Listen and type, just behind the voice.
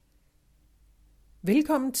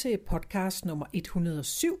Velkommen til podcast nummer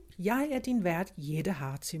 107. Jeg er din vært Jette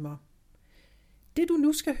Hartimer. Det du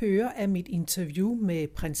nu skal høre er mit interview med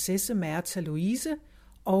prinsesse Märtha Louise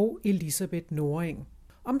og Elisabeth Noring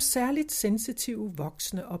om særligt sensitive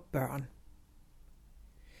voksne og børn.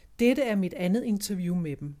 Dette er mit andet interview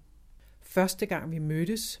med dem. Første gang vi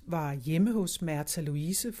mødtes var hjemme hos Märtha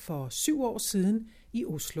Louise for 7 år siden i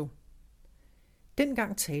Oslo.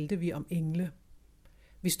 Dengang talte vi om engle.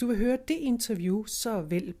 Hvis du vil høre det interview, så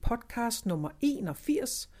vælg podcast nummer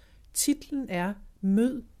 81. Titlen er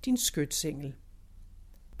Mød din skytsengel.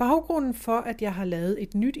 Baggrunden for, at jeg har lavet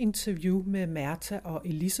et nyt interview med Märtha og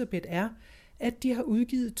Elisabeth er, at de har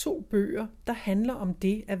udgivet 2 bøger, der handler om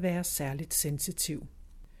det at være særligt sensitiv.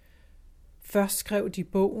 Først skrev de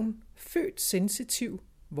bogen Født sensitiv,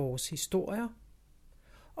 vores historier,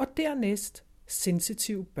 og dernæst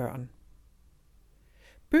Sensitive børn.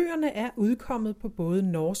 Bøgerne er udkommet på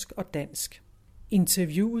både norsk og dansk.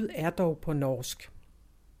 Interviewet er dog på norsk.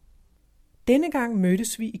 Denne gang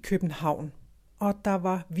mødtes vi i København, og der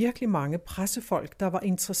var virkelig mange pressefolk, der var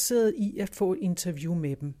interesseret i at få et interview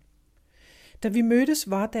med dem. Da vi mødtes,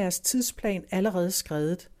 var deres tidsplan allerede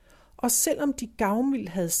skrevet, og selvom de gavmildt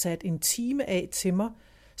havde sat en time af til mig,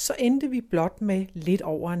 så endte vi blot med lidt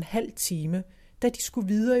over en halv time, da de skulle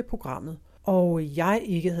videre i programmet, og jeg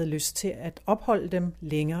ikke havde lyst til at opholde dem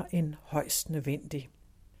længere end højst nødvendigt.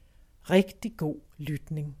 Rigtig god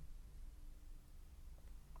lytning.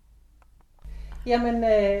 Jamen,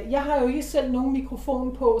 jeg har jo ikke selv nogen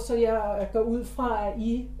mikrofon på, så jeg går ud fra, at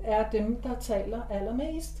I er dem, der taler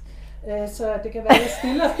allermest. Så det kan være, at jeg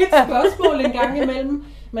stiller et spørgsmål en gang imellem,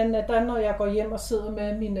 men der, når jeg går hjem og sidder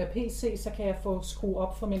med min PC, så kan jeg få skruet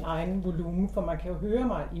op for min egen volumen, for man kan jo høre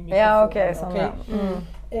mig i mikrofonen. Ja, okay, sådan okay?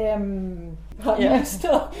 Har I lyst til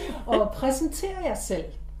at præsentere jer selv?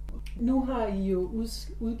 Nu har I jo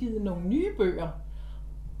udgivet nogle nye bøger.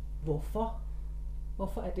 Hvorfor?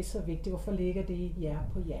 Hvorfor er det så vigtigt? Hvorfor ligger det jer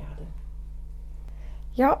på hjertet?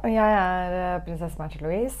 Ja, jeg er prinsesse Märtha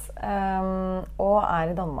Louise og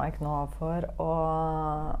er i Danmark nå for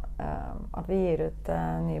at vi gir ut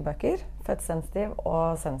nye bøker, Født sensitiv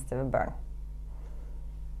og Sensitive børn.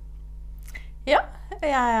 Ja,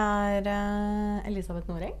 jeg er Elisabeth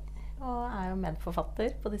Noring og er jo medforfatter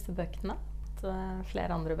på disse bøkene,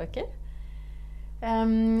 flere andre bøker.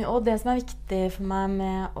 Og det som er viktig for meg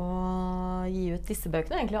med å gi ut disse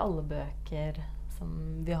bøkene, egentlig alle bøker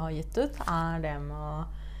som vi har gitt ut, er det med å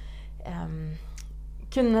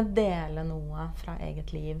kunne dele noe fra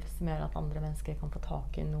eget liv som gjør at andre mennesker kan få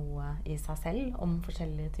tak i noe i seg selv om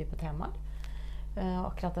forskjellige typer temaer.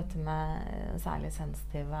 Akkurat dette med særlig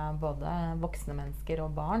sensitive, både voksne mennesker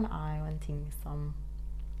og barn, er jo en ting som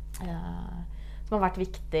har vært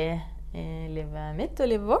viktig i livet mitt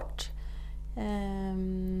og livet vårt.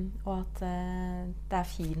 Og at det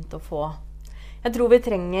er fint å få. Jeg tror vi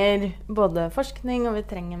trenger både forskning og vi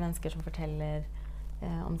trenger mennesker som forteller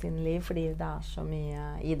om sine liv, fordi det er så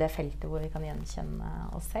mye i det feltet hvor vi kan gjenkjenne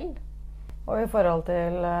oss selv. Og i forhold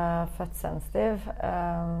til Født sensitiv,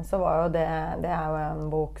 så var jo det er jo en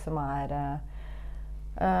bok som er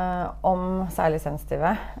om særlig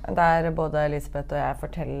sensitive, der både Elisabeth og jeg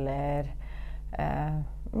forteller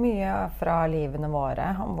mye fra livene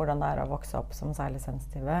våre om hvordan det er å vokse opp som særlig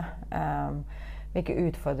sensitive. Hvilke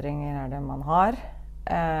utfordringer er det man har,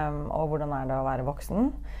 og hvordan er det å være voksen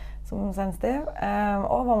som sensitiv,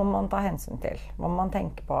 og hva må man ta hensyn til, hva må man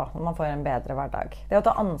tenke på når man får en bedre hverdag. Det er å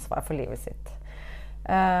ta ansvar for livet sitt.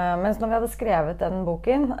 Mens når vi hadde skrevet den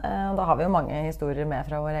boken, og da har vi jo mange historier med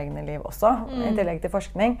fra våre egne liv også, i tillegg til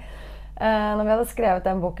forskning, når vi hadde skrevet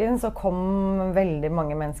den boken, så kom veldig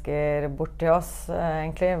mange mennesker bort til oss,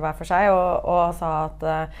 egentlig hver for seg, og sa at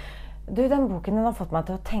du, den boken den har fått meg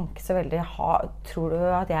til å tenke så veldig, tror du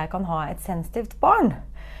at jeg kan ha et sensitivt barn?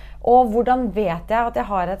 Og hvordan vet jeg at jeg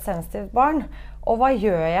har et sensitivt barn? Og hva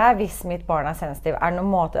gjør jeg hvis mitt barn er sensitiv? Er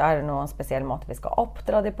det noen spesiell måte vi skal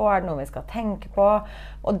oppdra dem på? Er det noe vi skal tenke på?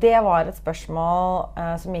 Og det var et spørsmål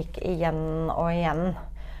som gikk igjen og igjen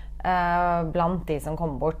blant de som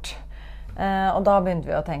kom bort. Og da begynte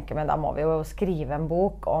vi å tenke, men da må vi jo skrive en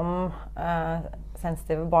bok om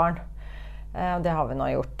sensitive barn. Og det har vi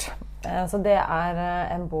nå gjort. Så det er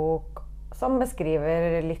en bok som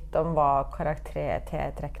beskriver litt om hva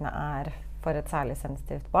karaktertrekkene er for et særlig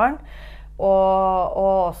sensitivt barn. Og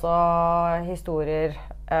også historier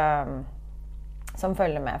som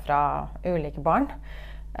følger med fra ulike barn.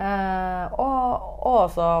 Og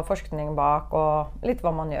også forskning bak, og litt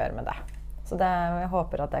hva man gjør med det. Så jeg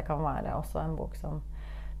håper at det kan være også en bok som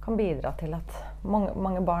kan bidra til at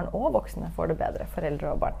mange barn og voksne får det bedre,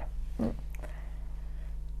 foreldre og barn.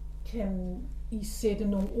 Kan I sætte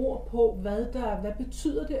nogle ord på, hvad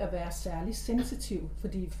betyder det at være særlig sensitiv?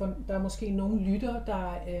 Fordi der er måske nogle lyttere,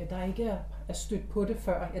 der ikke er stødt på det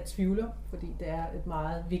før. Jeg tvivler, fordi det er et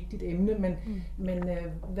meget vigtigt emne. Men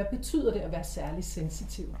hvad betyder det at være særlig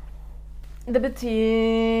sensitiv? Det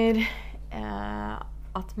betyr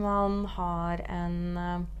at man har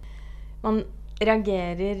man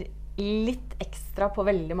reagerer litt ekstra på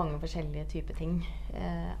veldig mange forskjellige typer ting.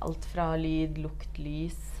 Alt fra lyd, lukt,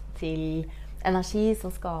 lys til energi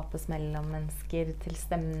som skapes mellom mennesker, til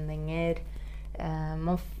stemninger.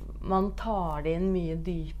 Man tar det inn mye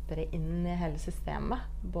dypere inn i hele systemet,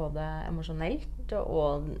 både emosjonelt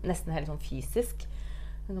og nesten helt sånn fysisk.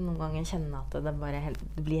 Man kan noen ganger kjenne at det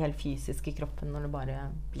blir helt fysisk i kroppen når det bare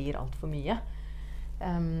blir alt for mye.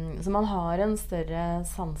 Så man har en større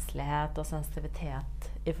sanselighet og sensitivitet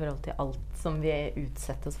i forhold til alt som vi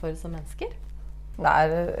utsettes for som mennesker. Det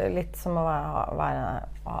er litt som å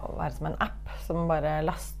være som en app som bare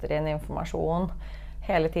laster inn informasjon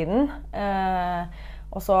hele tiden.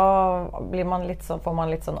 Og så får man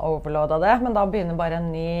litt sånn overload av det, men da begynner bare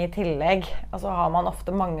en ny tillegg. Og så har man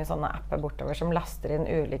ofte mange sånne apper bortover som laster inn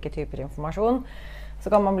ulike typer informasjon. Så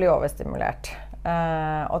kan man bli overstimulert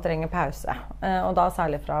og trenger pause. Og da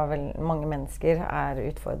særlig fra mange mennesker er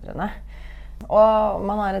utfordrende. Og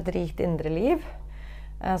man har et rikt indre liv.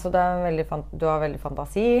 Så du har veldig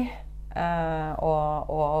fantasi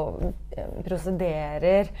og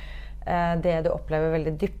prosederer det du opplever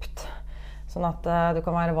veldig dypt. Sånn at du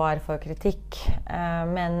kan være var for kritikk,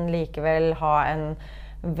 men likevel ha en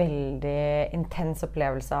veldig intens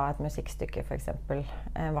opplevelse av et musikkstykke, for eksempel.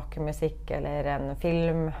 Vakker musikk eller en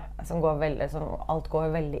film som alt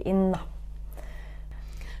går veldig inn. Da.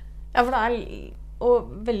 Ja, for det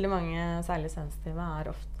og veldig mange særlig sensitive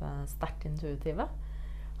er ofte sterkt intuitive.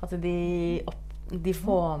 Altså de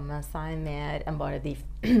får med seg mer enn bare de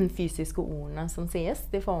fysiske ordene som sies.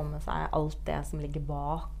 De får med seg alt det som ligger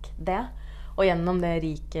bak det. Og gjennom det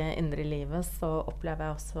rike indre livet så opplever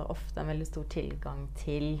jeg også ofte en veldig stor tilgang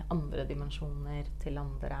til andre dimensjoner, til å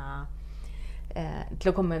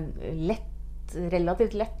komme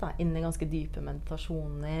relativt lett da, inn i ganske dype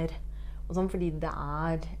meditasjoner. Og sånn, fordi det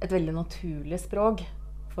er et veldig naturlig språk.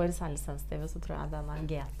 For særlig sensitive så tror jeg det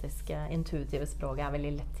energetiske, intuitive språket er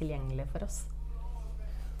veldig lett tilgjengelig for oss.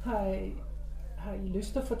 Har I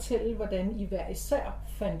lyst til å fortelle hvordan I hver især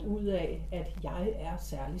fant ut av at jeg er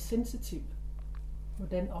særlig sensitiv?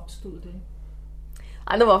 Hvordan oppstod det?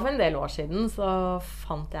 Nei, det var for en del år siden så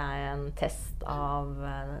fant jeg en test av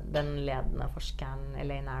den ledende forskeren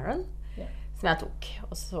Elaine Aron. Som jeg tok,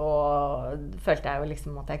 og så følte jeg jo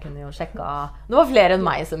liksom at jeg kunne jo sjekke. Det var flere enn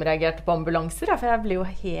meg som reagerte på ambulanser, for jeg ble jo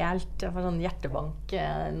jeg får sånn hjertebank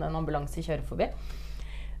når en ambulanse kjører forbi.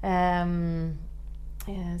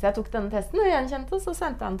 Så jeg tok denne testen og gjenkjente, så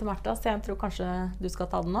sendte jeg den til Martha, så jeg tror kanskje du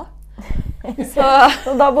skal ta den nå. Så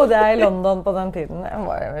da bodde jeg i London på den tiden, jeg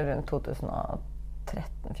var rundt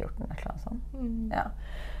 2013-14 eller noe sånt. Ja.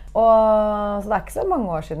 Så det er ikke så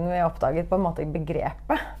mange år siden vi oppdaget på en måte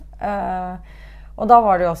begrepet. Og da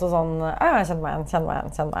var det jo også sånn jeg kjenner meg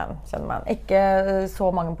igjen. Ikke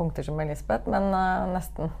så mange punkter som Elisabeth, men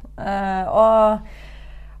nesten.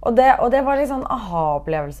 Og det var litt sånn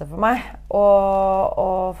aha-opplevelse for meg å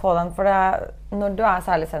få den, for når du er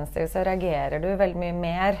særlig sensitiv så reagerer du veldig mye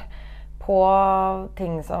mer på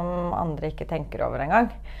ting som andre ikke tenker over en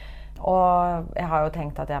gang. Og jeg har jo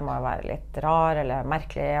tenkt at jeg må være litt rar eller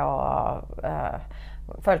merkelig og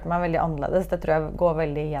følte meg veldig annerledes. Det tror jeg går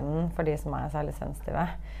veldig igjen for de som er særlig sensitive.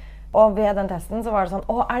 Og ved den testen så var det sånn,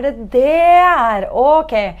 er det der?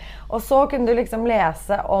 Ok! Og så kunne du liksom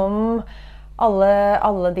lese om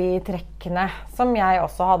alle de trekkene som jeg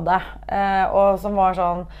også hadde. Og som var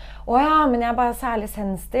sånn, ja, men jeg er bare særlig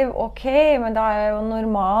sensitiv. Ok, men da er jeg jo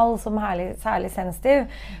normal som særlig sensitiv.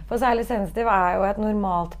 For særlig sensitiv er jo et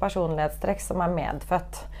normalt personlighetstrekk som er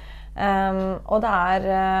medfødt. Og det er...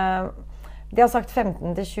 De har sagt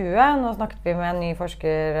 15-20. Nå snakket vi med en ny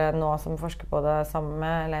forsker nå som forsker på det sammen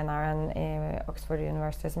med Elaine Aron i Oxford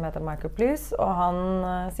University som heter Michael Plews, og han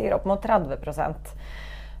sier opp mot 30%.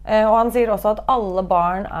 Og han sier også at alle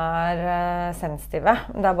barn er sensitive.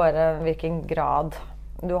 Det er bare hvilken grad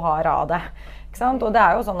du har av det. Ikke sant? Og det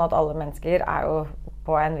er jo sånn at alle mennesker er jo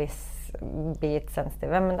på en viss bit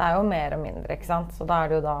sensitive, men det er jo mer og mindre, ikke sant? Så da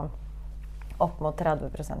er det jo da opp mot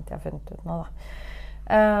 30% de har funnet ut nå da.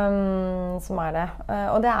 Som er det.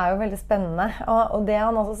 Og det er jo veldig spennende. Og det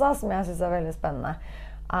han også sa, som jeg synes er veldig spennende,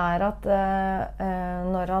 er at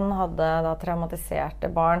når han hadde da traumatiserte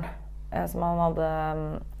barn som han hadde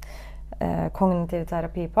kognitiv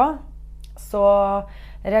terapi på, så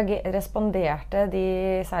responderte de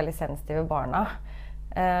særlig sensitive barna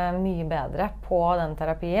mye bedre på den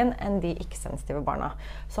terapien enn de ikke-sensitive barna.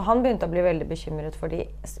 Så han begynte å bli veldig bekymret for de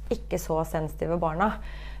ikke så sensitive barna.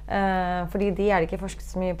 Fordi de det ikke forsket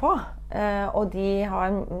så mye på. Og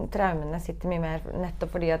traumene sitter mye mer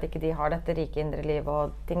nettopp fordi at ikke de har dette rike indre liv,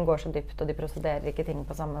 og ting går så dypt, og de prosederer ikke ting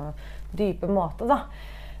på samme dype måte, da.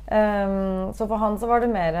 Så for han så var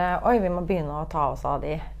det mer, vi må begynne å ta oss av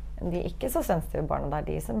de ikke så sensitive barna,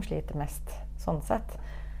 det de som sliter mest, sånn sett.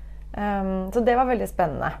 Så det var veldig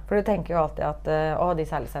spennende, for du tenker jo alltid at de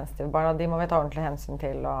særlig sensitive barna, de må vi ta ordentlig hensyn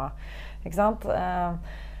til, ikke sant?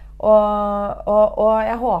 Og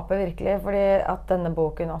jeg håper virkelig, fordi at denne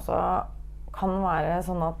boken også kan være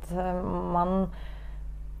sånn at man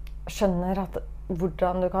skjønner at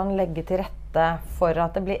hvordan du kan legge til rette for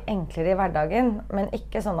at det blir enklere i hverdagen, men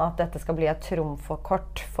ikke sånn at dette skal bli et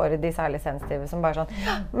trumfkort for de særlig sensitive, som bare sånn,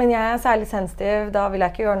 men jeg særlig sensitiv, da vil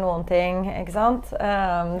jeg ikke gjøre noen ting, ikke sant?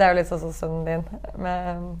 Det jo litt sånn som sønnen din med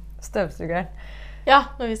støvsugeren. Ja,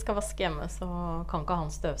 når vi skal vaske hjemme, så kan ikke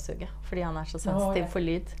han støvsuge, fordi han så sensitiv for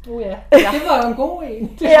lyd. Det var en god en.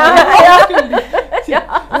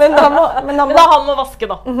 Men da han må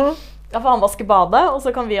vaske, da. Ja, for han vasker badet, og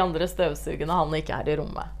så kan vi andre støvsuge når han ikke i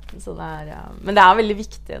rommet. Så men det veldig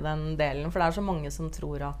viktig, den delen, for det så mange som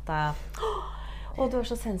tror at du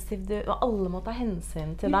så sensitiv, og alle må ta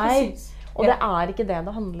hensyn til deg. Og det ikke det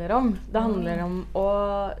handler om. Det handler om å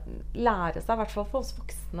lære seg, i hvert fall for oss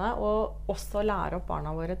voksne, og også lære opp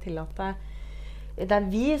barna våre til at det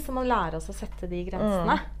vi som må lære oss å sette de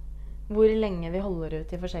grensene. Hvor lenge vi holder ut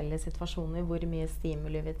i forskjellige situasjoner, hvor mye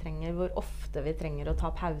stimuli vi trenger, hvor ofte vi trenger å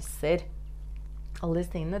ta pauser. Alle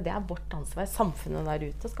disse tingene, det vårt ansvar. Samfunnet der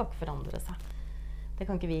ute skal ikke forandre seg. Det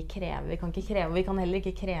kan ikke vi kreve. Vi kan heller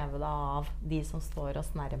ikke kreve det av de som står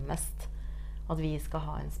oss nærmest. At vi skal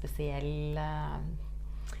ha en spesiell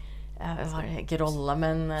ikke rolle,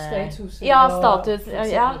 men status. Status.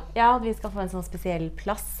 Ja, at vi skal få en sånn spesiell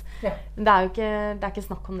plass. Ja. Det ikke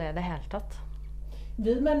snakk om det i det hele tatt.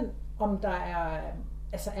 Vet man om det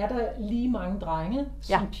det lige mange drenge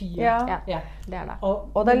som piger? Ja, det det.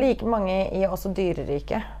 Og det like mange i også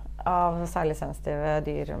dyreriket av særlig sensitive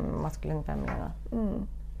dyr, maskuline, feminine.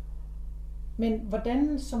 Men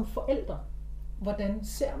hvordan som forældre, hvordan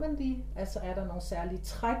ser man de? Altså der nogle særlige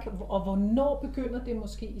træk, og hvornår begynder det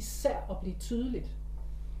måske især at blive tydeligt?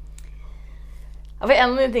 For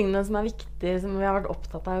en av de tingene som viktige, som vi har vært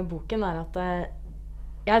opptatt av i boken, at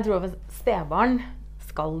jeg tror at stebarn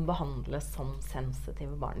skal behandles som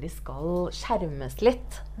sensitive barn. De skal skjermes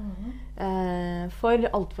litt for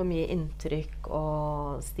alt for mye inntrykk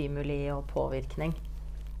og stimuli og påvirkning.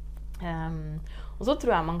 Og så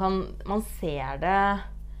tror jeg man ser det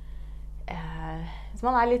hvis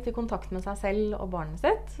man litt i kontakt med seg selv og barnet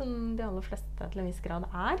sitt, som de aller fleste til en viss grad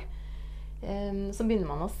så begynner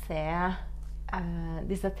man å se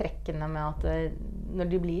disse trekkene med at når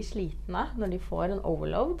de blir slitne, når de får en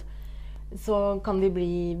overload, så kan de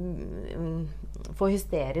få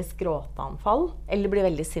hysterisk gråteanfall, eller bli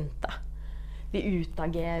veldig sinte. De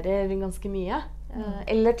utagerer ganske mye,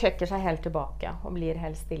 eller trekker seg helt tilbake og blir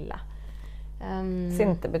helt stille.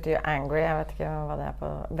 Sinte betyr angry, jeg vet ikke hva det på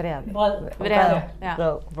vrede.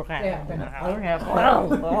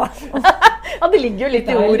 Ja, det ligger jo litt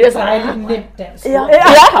i ordet. Det litt nemt dansk.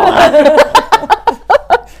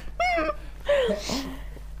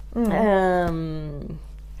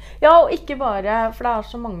 Ja, og ikke bare, for det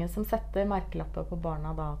så mange som setter merkelapper på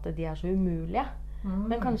barna da, at de så umulige.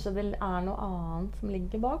 Men kanskje det noe annet som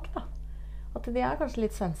ligger bak da. At de kanskje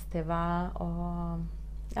litt sensitive, og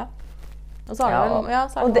ja. Og så det vel,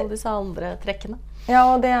 alle disse andre trekkene. Ja,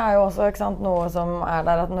 og det jo også ikke sant, noe som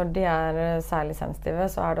der, at når de særlig sensitive,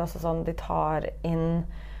 så det også sånn de tar inn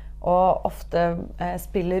og ofte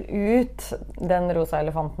spiller ut den rosa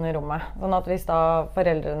elefanten i rommet. Sånn at hvis da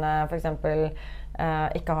foreldrene for eksempel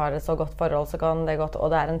ikke har et så godt forhold, så kan det godt,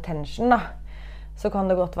 og det en tension da, så kan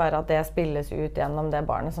det godt være at det spilles ut gjennom det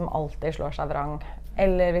barnet som alltid slår seg vrang.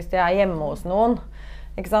 Eller hvis de hjemme hos noen,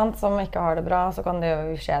 ikke sant, som ikke har det bra, så kan det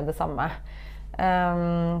jo skje det samme.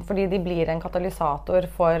 Fordi de blir en katalysator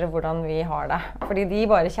for hvordan vi har det. Fordi de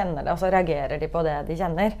bare kjenner det, og så reagerer de på det de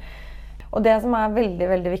kjenner. Og det som veldig,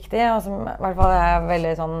 veldig viktig, og som i hvert fall jeg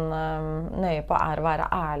veldig sånn, nøye på, å være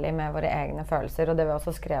ærlig med våre egne følelser. Og det vi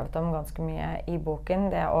også skrevet om ganske mye i boken,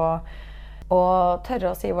 det å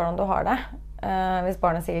tørre å si hvordan du har det. Hvis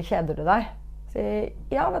barnet sier, kjeder du deg? Si,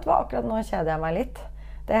 ja, vet du hva, akkurat nå kjeder jeg meg litt.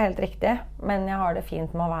 Det helt riktig, men jeg har det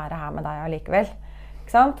fint med å være her med deg allikevel.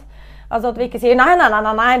 Ikke sant? Altså at vi ikke sier, nei,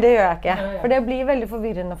 det gjør jeg ikke. For det blir veldig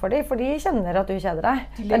forvirrende for dem, for de kjenner at du kjeder deg.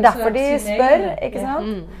 Det derfor de spør, ikke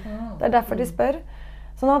sant? Det derfor de spør.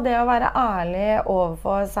 Sånn at det å være ærlig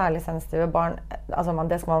overfor særlig sensitive barn, altså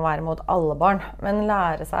det skal man være mot alle barn, men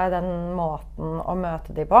lære seg den måten å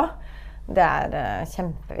møte de på, det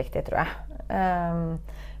kjempeviktig, tror jeg.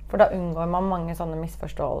 For da unngår man mange sånne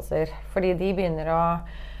misforståelser, fordi de begynner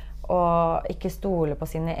å ikke stole på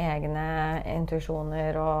sine egne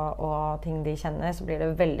intuisjoner og ting de kjenner, så blir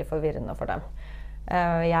det veldig forvirrende for dem.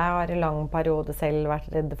 Jeg har i lang periode selv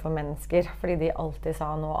vært redd for mennesker, fordi de alltid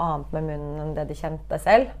sa noe annet med munnen enn det de kjente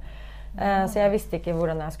selv. Så jeg visste ikke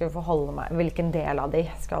hvordan jeg skulle forholde meg, hvilken del av de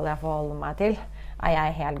skal jeg forholde meg til.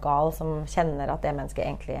 Jeg helt gal som kjenner at det mennesket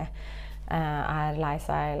egentlig lei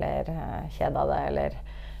seg, eller kjed av det, eller,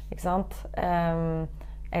 ikke sant?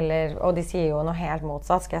 Og de sier jo noe helt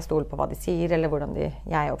motsatt. Skal jeg stole på hva de sier, eller hvordan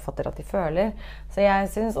jeg oppfatter at de føler? Så jeg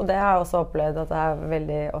synes, og det har jeg også opplevd, at det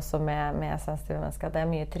veldig, også med sensitive mennesker, at det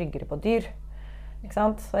mye tryggere på dyr. Ikke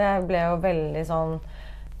sant? Så jeg ble jo veldig sånn,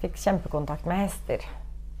 fikk kjempekontakt med hester.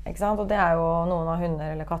 Ikke sant? Og det jo noen av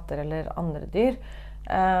hunder eller katter eller andre dyr.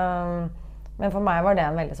 Men for meg var det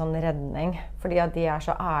en veldig sånn redning, fordi at de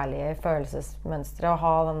så ærlige i følelsesmønstre, og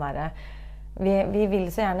ha den der, vi vil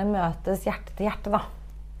så gjerne møtes hjerte til hjerte, da.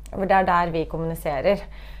 For det der vi kommuniserer.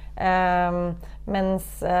 Mens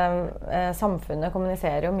samfunnet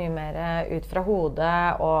kommuniserer jo mye mer ut fra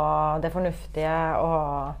hodet og det fornuftige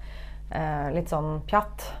og litt sånn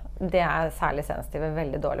pjatt. Det særlig sensitive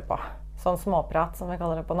veldig dårlig på. Sånn småprat, som vi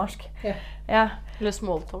kaller det på norsk. Ja. Ja. Eller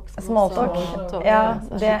smalltalk. Smalltalk. Ja,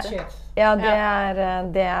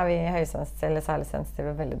 det vi høysensitive eller særlig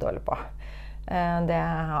sensitive veldig dårlig på. Det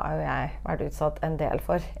har jo jeg vært utsatt en del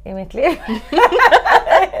for i mitt liv.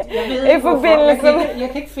 I forbindelse med...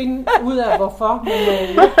 Jeg kan ikke finne ut av hvorfor,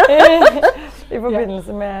 men... I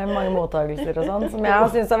forbindelse med mange mottagelser og sånn, som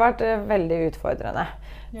jeg synes har vært veldig utfordrende.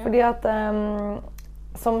 Ja. Fordi at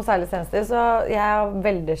som særlig sensitiv, så jeg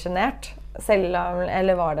veldig genert,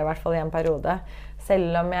 eller var det i hvert fall i en periode,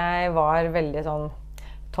 selv om jeg var veldig sånn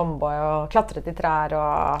tomboy og klatret i trær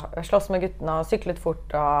og slåss med guttene og syklet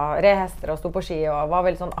fort og red hester og sto på ski og var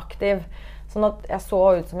veldig sånn aktiv. Sånn at jeg så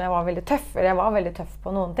ut som jeg var veldig tøff, eller jeg var veldig tøff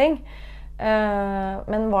på noen ting.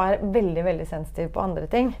 Men var veldig, veldig sensitiv på andre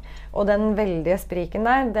ting. Og den veldige spriken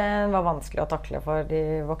der, den var vanskelig å takle for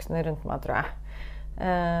de voksne rundt meg, tror jeg.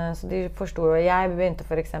 Så de forstod jo. Jeg begynte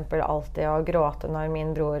for eksempel alltid å gråte når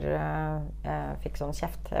min bror fikk sånn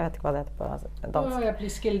kjeft. Jeg vet ikke hva det heter på dansk. Jeg blir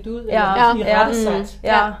skilt ut.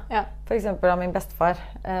 Ja. For eksempel av min bestefar,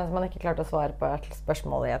 som han ikke klarte å svare på et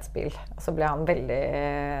spørsmål i et spill. Så ble han veldig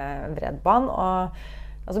vred på han,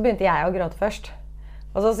 og så begynte jeg å gråte først.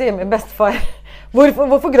 Og så sier min bestefar,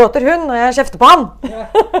 hvorfor gråter hun når jeg kjefter på han? Ja.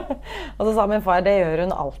 Og så sa min far, det gjør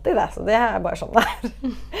hun alltid det, så det bare sånn der.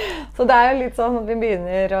 Så det jo litt sånn at vi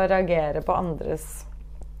begynner å reagere på andres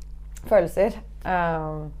følelser.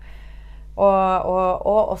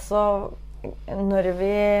 Og også når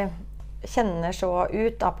vi kjenner så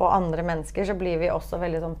ut da, på andre mennesker, så blir vi også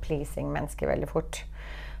veldig sånn pleasing mennesker veldig fort.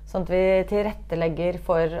 Sånn at vi tilrettelegger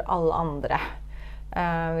for alle andre.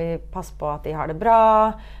 Vi passer på at de har det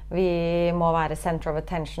bra. Vi må være center of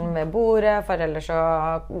attention ved bordet, for ellers så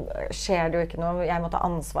skjer det jo ikke noe. Jeg må ta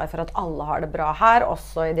ansvar for at alle har det bra her,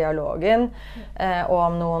 også i dialogen. Og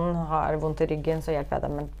om noen har vondt i ryggen, så hjelper jeg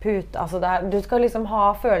dem med en pute. Altså du skal liksom ha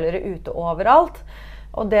følere ute overalt.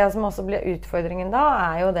 Og det som også blir utfordringen da,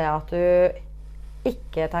 jo det at du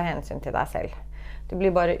ikke tar hensyn til deg selv. Du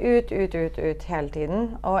blir bare ut hele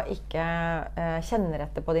tiden, og ikke kjenner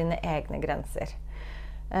etter på dine egne grenser.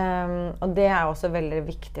 Og det også veldig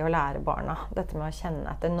viktig å lære barna. Dette med å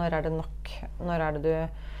kjenne etter. Når det nok? Når det du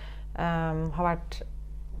har vært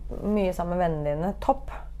mye sammen med vennene dine? Topp.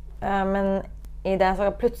 Men i det så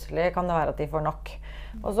plutselig kan det være at de får nok.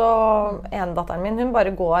 Og så en datteren min, hun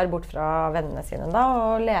bare går bort fra vennene sine da,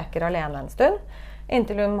 og leker alene en stund.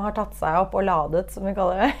 Inntil hun har tatt seg opp og ladet, som vi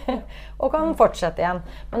kaller det, og kan fortsette igjen.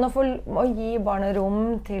 Men å gi barnet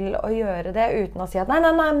rom til å gjøre det uten å si at nei,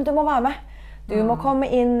 men du må være med. Du må komme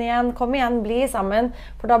inn igjen, kom igjen, bli sammen,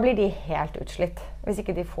 for da blir de helt utslitt. Hvis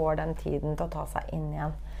ikke de får den tiden til å ta seg inn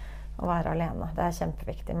igjen og være alene. Det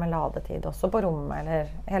kjempeviktig med ladetid, også på rommet, eller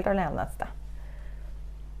helt alene et sted.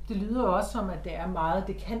 Det lyder jo også som, at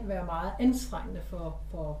det kan være meget anstrengende for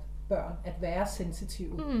børn at være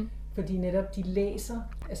sensitive. Fordi netop de læser,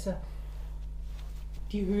 altså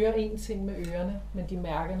de hører en ting med ørerne, men de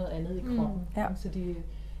mærker noget andet i kroppen. Ja. Så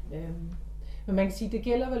men man kan sige, det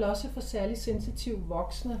gælder vel også for særligt sensitive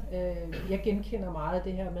voksne. Jeg genkender meget af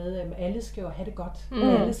det her med, at alle skal jo have det godt.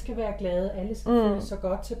 Alle skal være glade, alle skal føle sig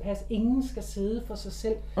godt tilpas. Ingen skal sidde for sig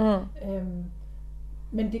selv.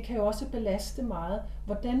 Men det kan jo også belaste meget.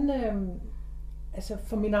 Altså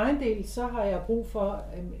for min egen del, så har jeg brug for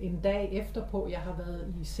en dag efterpå, jeg har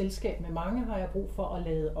været i selskab med mange, har jeg brug for at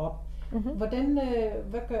lade op.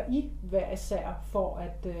 Hvad gør I hver især for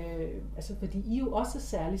at, altså fordi I jo også er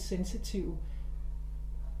særligt sensitive.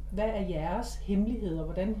 Hvad er jeres hemmeligheder?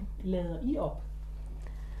 Hvordan lader I op?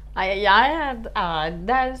 Nei,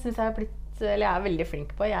 det synes jeg er veldig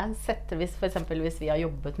flink på. Jeg setter, for eksempel hvis vi har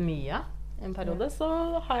jobbet mye en periode,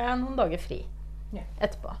 så har jeg noen dager fri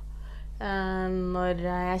etterpå. Når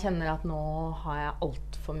jeg kjenner at nå har jeg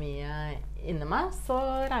alt for mye inni meg, så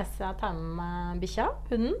reiser jeg og tar med meg bikkja,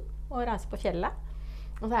 hunden, og reiser på fjellet.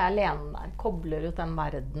 Og så er jeg alene der, kobler ut den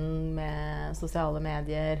verden med sosiale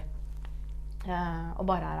medier, og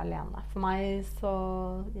bare er alene. For meg så,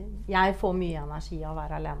 jeg får mye energi av å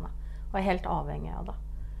være alene, og er helt avhengig av det.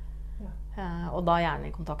 Og da gjerne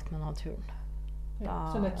i kontakt med naturen.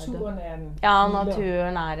 Så naturen er en Ja,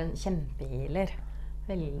 naturen er en kjempehealer.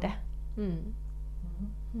 Veldig.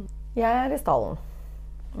 Jeg er i stallen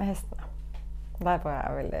med hestene. Der får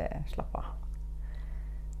jeg veldig slappe av.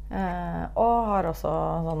 Og har også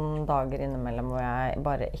sånne dager innimellom hvor jeg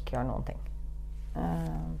bare ikke gjør noen ting.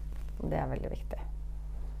 Det er veldig viktig.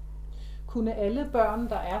 Kunne alle børn,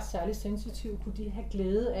 der er særlig sensitive, kunne de have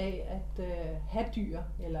glæde af at have dyr,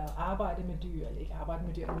 eller arbejde med dyr, eller ikke arbejde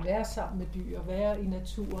med dyr, men være sammen med dyr, være i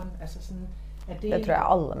naturen? Altså sådan, det tror jeg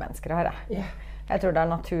alle mennesker har. Ja. Jeg tror det er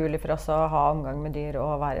naturlig for oss å ha omgang med dyr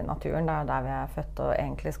og være i naturen. Det er der vi er født og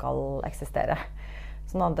egentlig skal eksistere.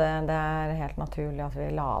 Sånn at det er helt naturlig at vi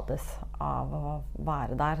lades av å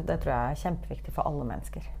være der. Det tror jeg er kjempeviktig for alle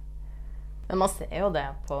mennesker. Men man ser jo det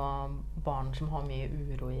på barn som har mye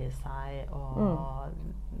uro i seg og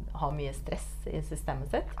har mye stress i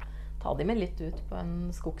systemet sitt. Ta de med litt ut på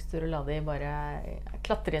en skogstur og la de bare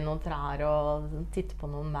klatre i noen trær og titte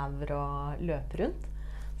på noen maur og løpe rundt.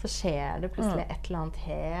 Så skjer det plutselig et eller annet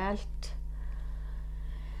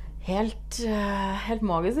helt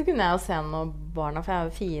magisk. Så kunne jeg jo se når barna, for jeg er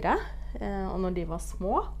jo 4, og når de var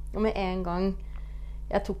små, og med en gang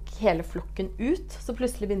jeg tok hele flokken ut, så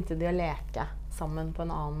plutselig begynte de å leke sammen på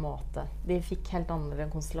en annen måte. De fikk helt andre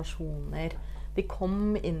konstellasjoner. De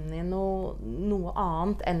kom inn i noe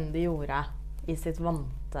annet enn de gjorde i sitt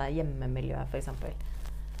vante hjemmemiljø, for eksempel.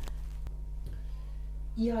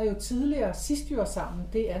 I har jo tidligere, sist vi var sammen,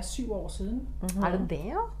 det er 7 år siden. Er det det,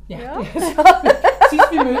 ja? Ja.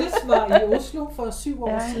 Sidst vi mødtes var i Oslo for 7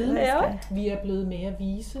 år siden. Ja. Vi er blevet mere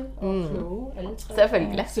vise og kloge, alle 3.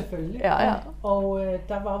 Selvfølgelig. Selvfølgelig. Ja. Og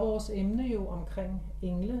der var vores emne jo omkring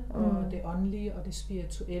engle og det åndelige og det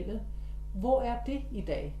spirituelle. Hvor er det i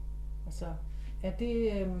dag? Altså, er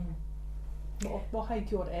det... Hvor har I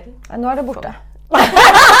gjort af det? Nå er det borte.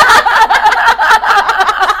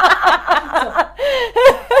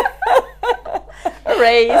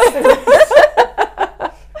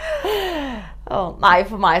 Nei,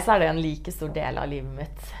 for meg så er det en like stor del av livet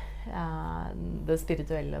mitt. Det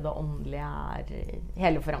spirituelle, det åndelige er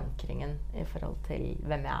hele forankringen i forhold til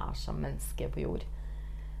hvem jeg er som menneske på jord.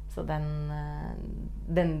 Så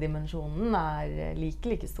den dimensjonen er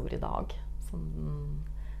like stor i dag.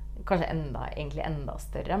 Kanskje egentlig enda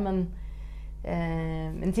større,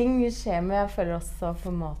 men ting skjer med, jeg føler også på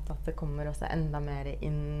en måte at det kommer også enda mer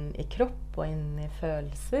inn i kropp og inn i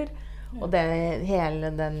følelser. Og hele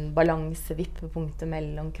den balanse-vippepunktet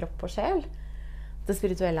mellom kropp og sjel. Det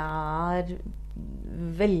spirituelle er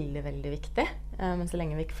veldig, veldig viktig. Men så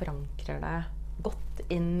lenge vi ikke forankrer det godt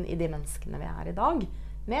inn i de menneskene vi er i dag,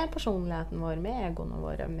 med personligheten vår, med egoene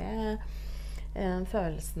våre, med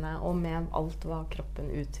følelsene og med alt hva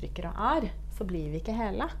kroppen uttrykker og er, så blir vi ikke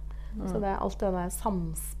hele. Så det er alt det der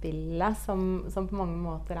samspillet som på mange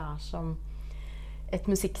måter er som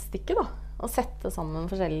et musikkstykke da. Å sette sammen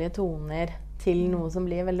forskjellige toner til noe som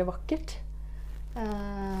blir veldig vakkert.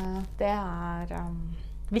 Det er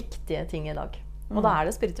viktige ting i dag. Og da er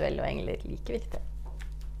det spirituelle og engler like viktig.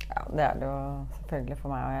 Ja, det er det jo selvfølgelig for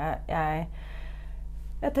meg. Og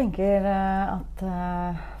jeg tenker at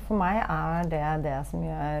for meg er det som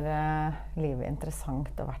gjør livet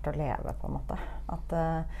interessant og verdt å leve på en måte.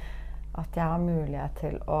 At jeg har mulighet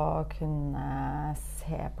til å kunne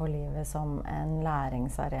se på livet som en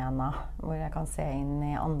læringsarena, hvor jeg kan se inn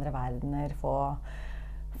i andre verdener,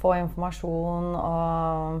 få informasjon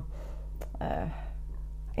og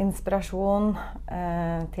inspirasjon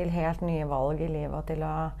til helt nye valg i livet, og til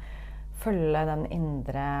å følge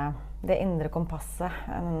det indre kompasset,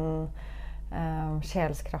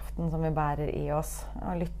 sjelskraften som vi bærer i oss,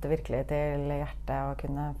 og lytte virkelig til hjertet og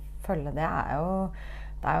kunne følge det.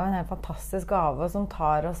 Det er jo en helt fantastisk gave som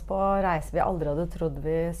tar oss på reiser vi aldri hadde trodd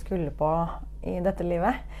vi skulle på i dette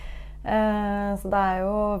livet. Så det er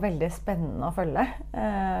jo veldig spennende å følge.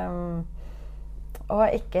 å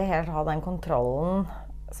ikke helt ha den kontrollen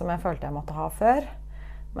som jeg følte jeg måtte ha før,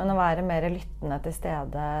 men å være mer lyttende til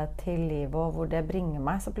stede til livet og hvor det bringer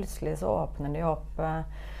meg, så plutselig så åpner de opp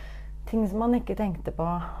ting som man ikke tenkte på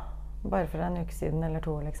bare for en uke siden eller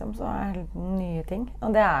to, liksom, så helt nye ting.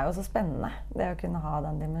 Og det jo så spennende, det å kunne ha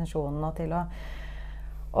den dimensjonen og til å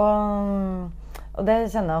og det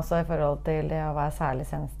kjenner jeg også i forhold til det å være særlig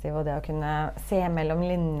sensitiv og det å kunne se mellom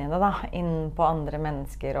linjene da, inn på andre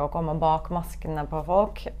mennesker og komme bak maskene på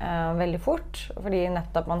folk veldig fort, fordi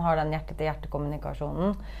nettopp man har den hjerte-til-hjerte-kommunikasjonen.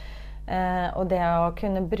 Og det å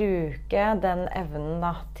kunne bruke den evnen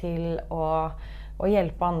da, til å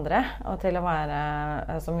hjelpe andre, og til å være,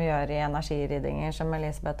 som vi gjør i energiridinger, som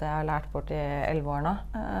Elisabeth og jeg har lært bort i 11 år nå,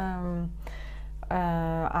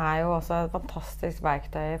 jo også et fantastisk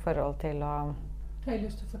verktøy i forhold til å... Har jeg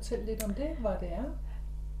lyst til å fortelle litt om det, hva det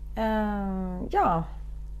ja.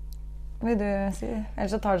 Vil du si?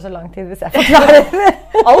 Ellers så tar det så lang tid hvis jeg forklarer.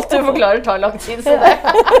 Alt du forklarer tar lang tid, så det.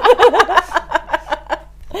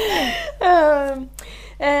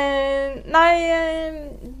 Nei,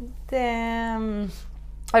 det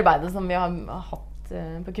arbeidet som vi har hatt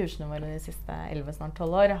på kursene våre de siste 11, snart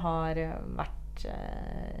 12 år, har vært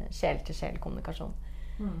sjel-til-sjel-kommunikasjon.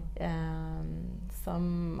 Som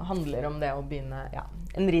handler om det å begynne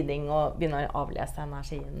en reading og begynne å avlese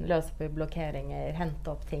energien, løse på blokkeringer,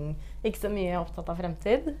 hente opp ting. Ikke så mye opptatt av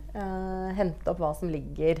fremtid. Hente opp hva som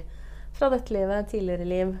ligger fra dette livet, tidligere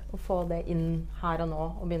liv, og få det inn her og nå,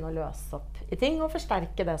 og begynne å løse opp i ting, og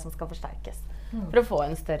forsterke det som skal forsterkes. For å få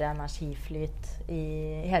en større energiflyt i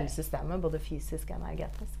hele systemet, både fysisk og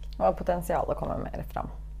energetisk. Og potensialet kommer mer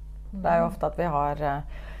fram. Det jo ofte at vi har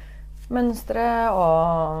mønstre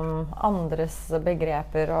og andres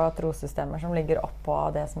begreper og trosystemer som ligger oppå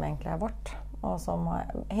det som egentlig vårt, og som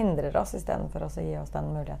hindrer oss i stedet for oss å gi oss den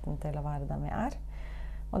muligheten til å være den vi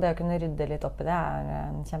Og det å kunne rydde litt opp i det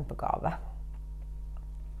en kjempegave.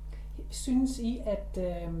 Synes I, at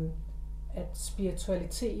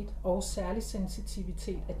spiritualitet og særlig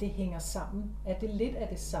sensitivitet, at det hænger sammen? Det litt av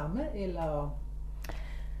det samme, eller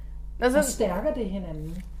forstærker det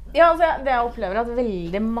hinanden? Ja, altså, det jeg opplever at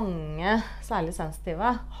veldig mange, særlig sensitive,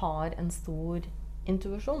 har en stor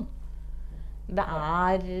intuisjon. De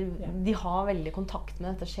har veldig kontakt med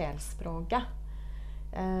dette sjelsspråket.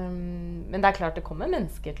 Men det klart det kommer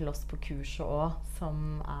mennesker til oss på kurset også,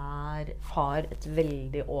 som har et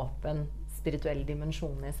veldig åpen spirituell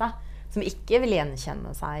dimensjon i seg, som ikke vil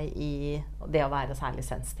gjenkjenne seg i det å være særlig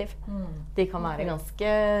sensitiv. De kan være ganske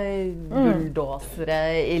bulldosere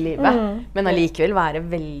i livet, men allikevel være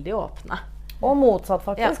veldig åpne. Og motsatt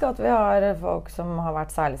faktisk, at vi har folk som har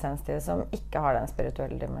vært særlig sensitive, som ikke har den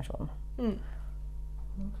spirituelle dimensjonen.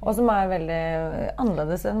 Og som veldig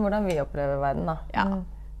annerledes enn hvordan vi opplever verden da. Ja,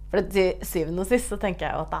 for til syvende og sist så tenker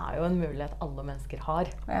jeg jo at det jo en mulighet alle mennesker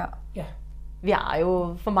har. Ja. Vi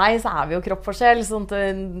for meg så vi jo kropp for sjel, sånn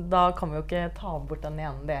at da kan vi jo ikke ta bort den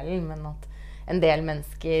ene delen, men at en del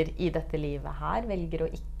mennesker i dette livet her velger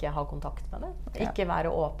å ikke ha kontakt med det, ikke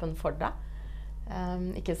være åpen for det,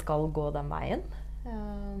 ikke skal gå den veien,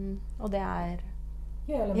 og det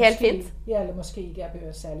helt fint. Ja, eller måske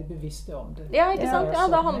ikke særlig bevisste om det. Ja, ikke sant? Ja,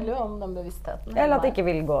 det handler jo om den bevisstheten. Eller at de ikke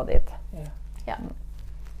vil gå dit. Ja.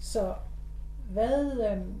 Så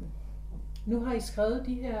nu har I skrevet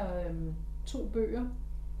de her 2 bøger,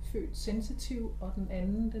 Født sensitiv, og den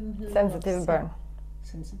anden, den hedder... Sensitive børn.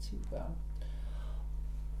 Sensitive børn.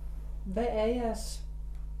 Hvad jeres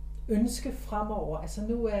ønske fremover? Altså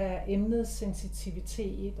nu emnet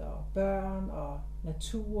sensitivitet og børn og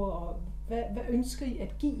natur, og hvad ønsker I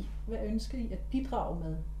at give? Hvad ønsker I at bidrage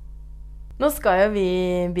med? Nå skal jo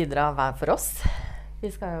vi bidra hver for oss.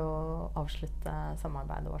 Vi skal jo avslutte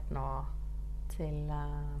samarbeidet vårt nå til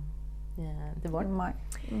våren.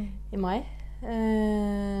 I mai.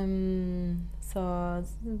 Så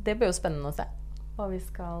det blir jo spennende å se hva vi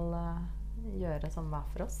skal gjøre som hver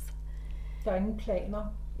for oss. Det ingen planer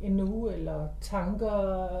endnu, eller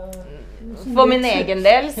tanker? For min egen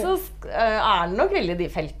del så det nok veldig de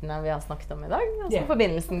feltene vi har snakket om i dag. Altså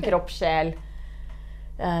forbindelsen kropp-sjel,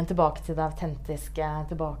 tilbake til det autentiske,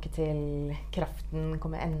 tilbake til kraften,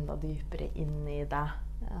 komme enda dypere inn i det.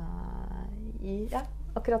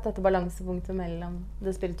 Akkurat dette balansepunktet mellom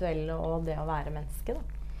det spirituelle og det å være menneske. Da.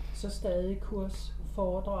 Så stadig kurs,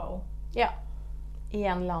 foredrag? Ja, i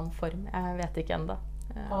en eller annen form. Jeg vet ikke enda.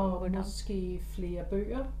 Og måske flere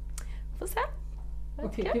bøger? Få se.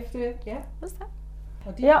 Få se.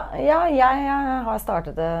 Jeg har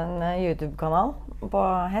startet en YouTube-kanal på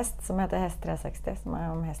hest som heter Hest 360, som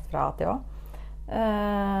om hest fra A til Å.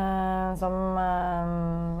 Som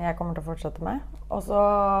jeg kommer til å fortsette med. Og så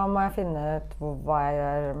må jeg finne ut hva jeg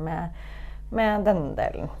gjør med med denne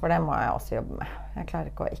delen, for det må jeg også jobbe med. Jeg klarer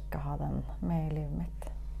ikke å ikke ha den med i livet mitt.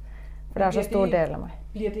 For det så stor del av meg.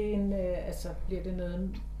 Blir det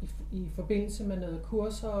noget i forbindelse med noget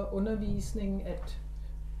kurser og undervisning, at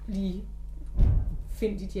lige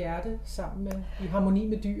finde dit hjerte sammen med, i harmoni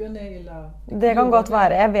med dyrene, eller? Det kan godt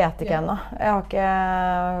være. Jeg vet ikke ennå. Jeg har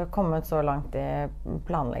ikke kommet så langt i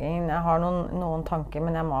planleggingen. Jeg har noen tanker,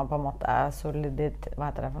 men jeg må på en måte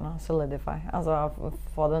solidify. Altså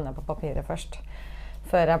få det ned på papiret først.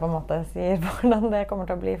 Før jeg på en måte sier hvordan det kommer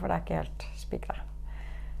til å bli, for det ikke helt spikret.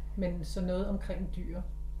 Men så noget omkring dyr?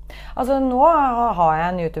 Altså nå har jeg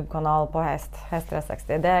en YouTube-kanal på Hest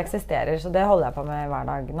 360. Det eksisterer, så det holder jeg på med hver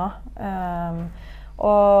dag nå.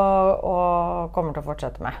 Og kommer til å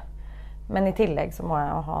fortsette med. Men i tillegg så må jeg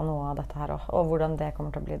jo ha noe av dette her også. Og hvordan det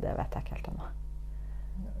kommer til å bli, det vet jeg ikke helt ennå.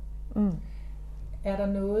 Der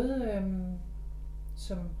noget,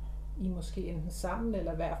 som I måske enten sammen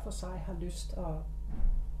eller hver for sig har lyst at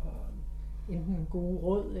enten gode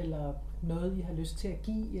råd eller noget I har lyst til at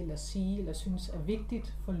give eller sige eller synes er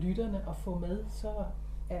vigtigt for lytterne at få med, så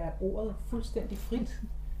ordet fuldstændig frit.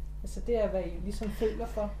 Altså det hvad I ligesom føler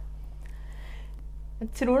for. Jeg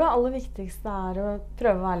tror det aller viktigste å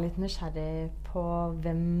prøve å være litt nysgjerrig på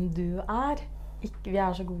hvem du vi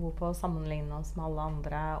så gode på å sammenligne oss med alle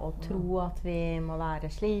andre og tro at vi må være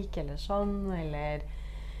slik eller sånn, eller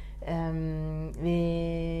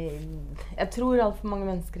jeg tror alt for mange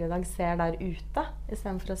mennesker i dag ser der ute I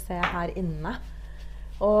stedet for å se her inne,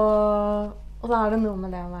 og da det noe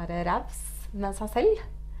med det å være raus med seg selv,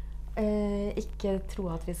 ikke tro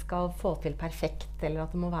at vi skal få til perfekt eller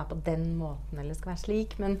at det må være på den måten eller skal være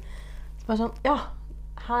slik, men bare sånn, ja,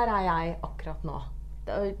 her jeg akkurat nå.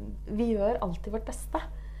 Vi gjør alltid vårt beste,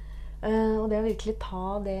 og det å virkelig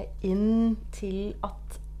ta det inn til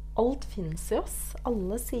at alt finnes I oss,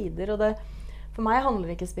 alle sider, og for meg handler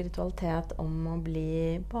ikke spiritualitet om å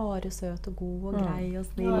bli bare søt og god og grei og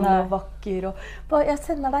snill og vakker og bare, jeg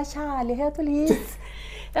sender deg kjærlighet og lys.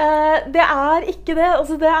 Det ikke det,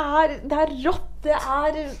 altså det rått,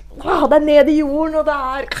 det ned I jorden, og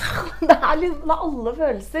det liksom alle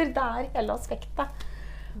følelser, det hele aspektet.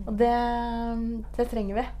 Og det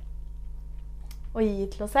trenger vi å gi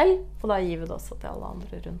til oss selv, og da gir vi det også til alle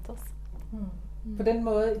andre rundt oss. På den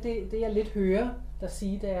måde, det jeg lidt hører der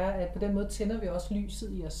sige, det at på den måde tænder vi også lyset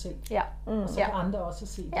I os selv. Ja. Og så kan andre også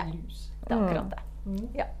se det lys. Det akkurat det.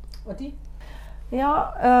 Ja. Og de? Ja,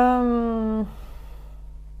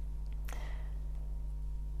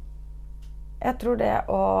 jeg tror det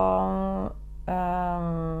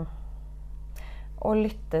å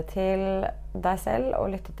lytte til deg selv og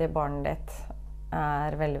lytte til barnet ditt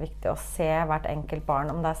veldig viktig. Å se hvert enkelt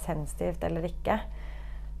barn, om det sensitivt eller ikke.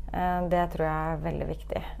 Det tror jeg veldig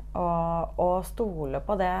viktig. Og stole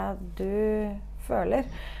på det du føler.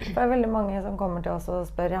 For det veldig mange som kommer til oss og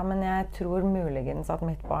spør, ja, men jeg tror muligens at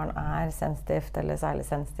mitt barn sensitivt eller særlig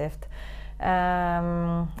sensitivt.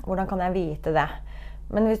 Hvordan kan jeg vite det?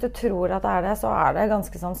 Men hvis du tror at det det, så det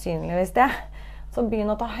ganske sannsynligvis det. Så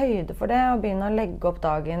begynn å ta høyde for det, og begynn å legge opp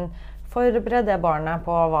dagen. Forbered det barnet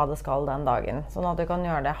på hva det skal den dagen, sånn at du kan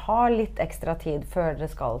gjøre det. Ha litt ekstra tid før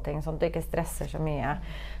dere skal ting, sånn at du ikke stresser så mye.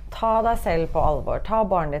 Ta deg selv på alvor, ta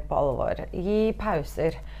barnet ditt på alvor. Gi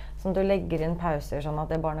pauser, sånn at du legger inn pauser, sånn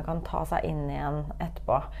at det barnet kan ta seg inn igjen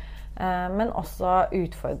etterpå. Men også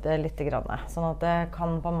utfordre litt grann, sånn at det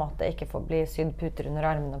kan på en måte ikke få bli sydd puter under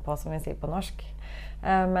armene på, som vi sier på norsk.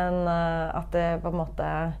 Men at det på en måte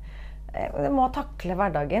det må takle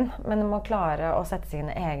hverdagen, men det må klare å sette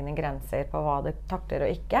sine egne grenser på hva det takler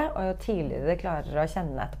og ikke, og jo tidligere det klarer å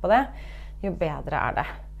kjenne etterpå det, jo bedre det.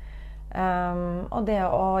 Og det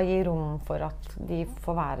å gi rom for at de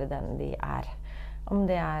får være den de om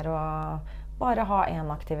det å bare ha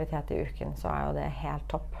en aktivitet I uken, så jo det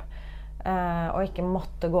helt topp. Og ikke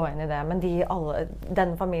måtte gå inn I det, men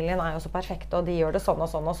den familien jo så perfekte, og de gjør det sånn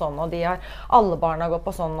og sånn og sånn, og alle barna går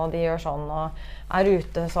på sånn, og de gjør sånn, og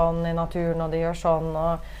ute sånn I naturen, og de gjør sånn,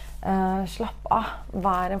 og slapp av,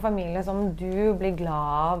 vær en familie som du blir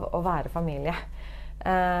glad av å være familie,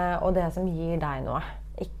 og det som gir deg noe,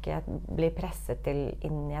 ikke bli presset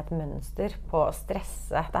inn I et mønster på å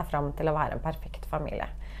stresse deg frem til å være en perfekt familie.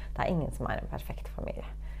 Det ingen som en perfekt familie.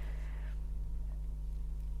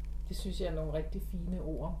 Det synes jeg nogle rigtig fine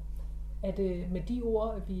ord. Det med de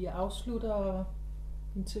ord, vi afslutter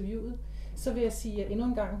interviewet, så vil jeg sige endnu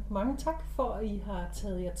en gang mange tak for, at I har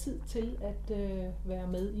taget jer tid til at være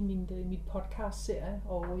med I mit podcast-serie,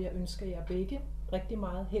 og jeg ønsker jer begge rigtig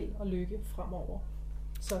meget held og lykke fremover.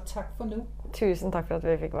 Så tak for nu. Tusen tak for at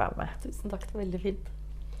vi fikk være med. Tusen takk, det var veldig fint.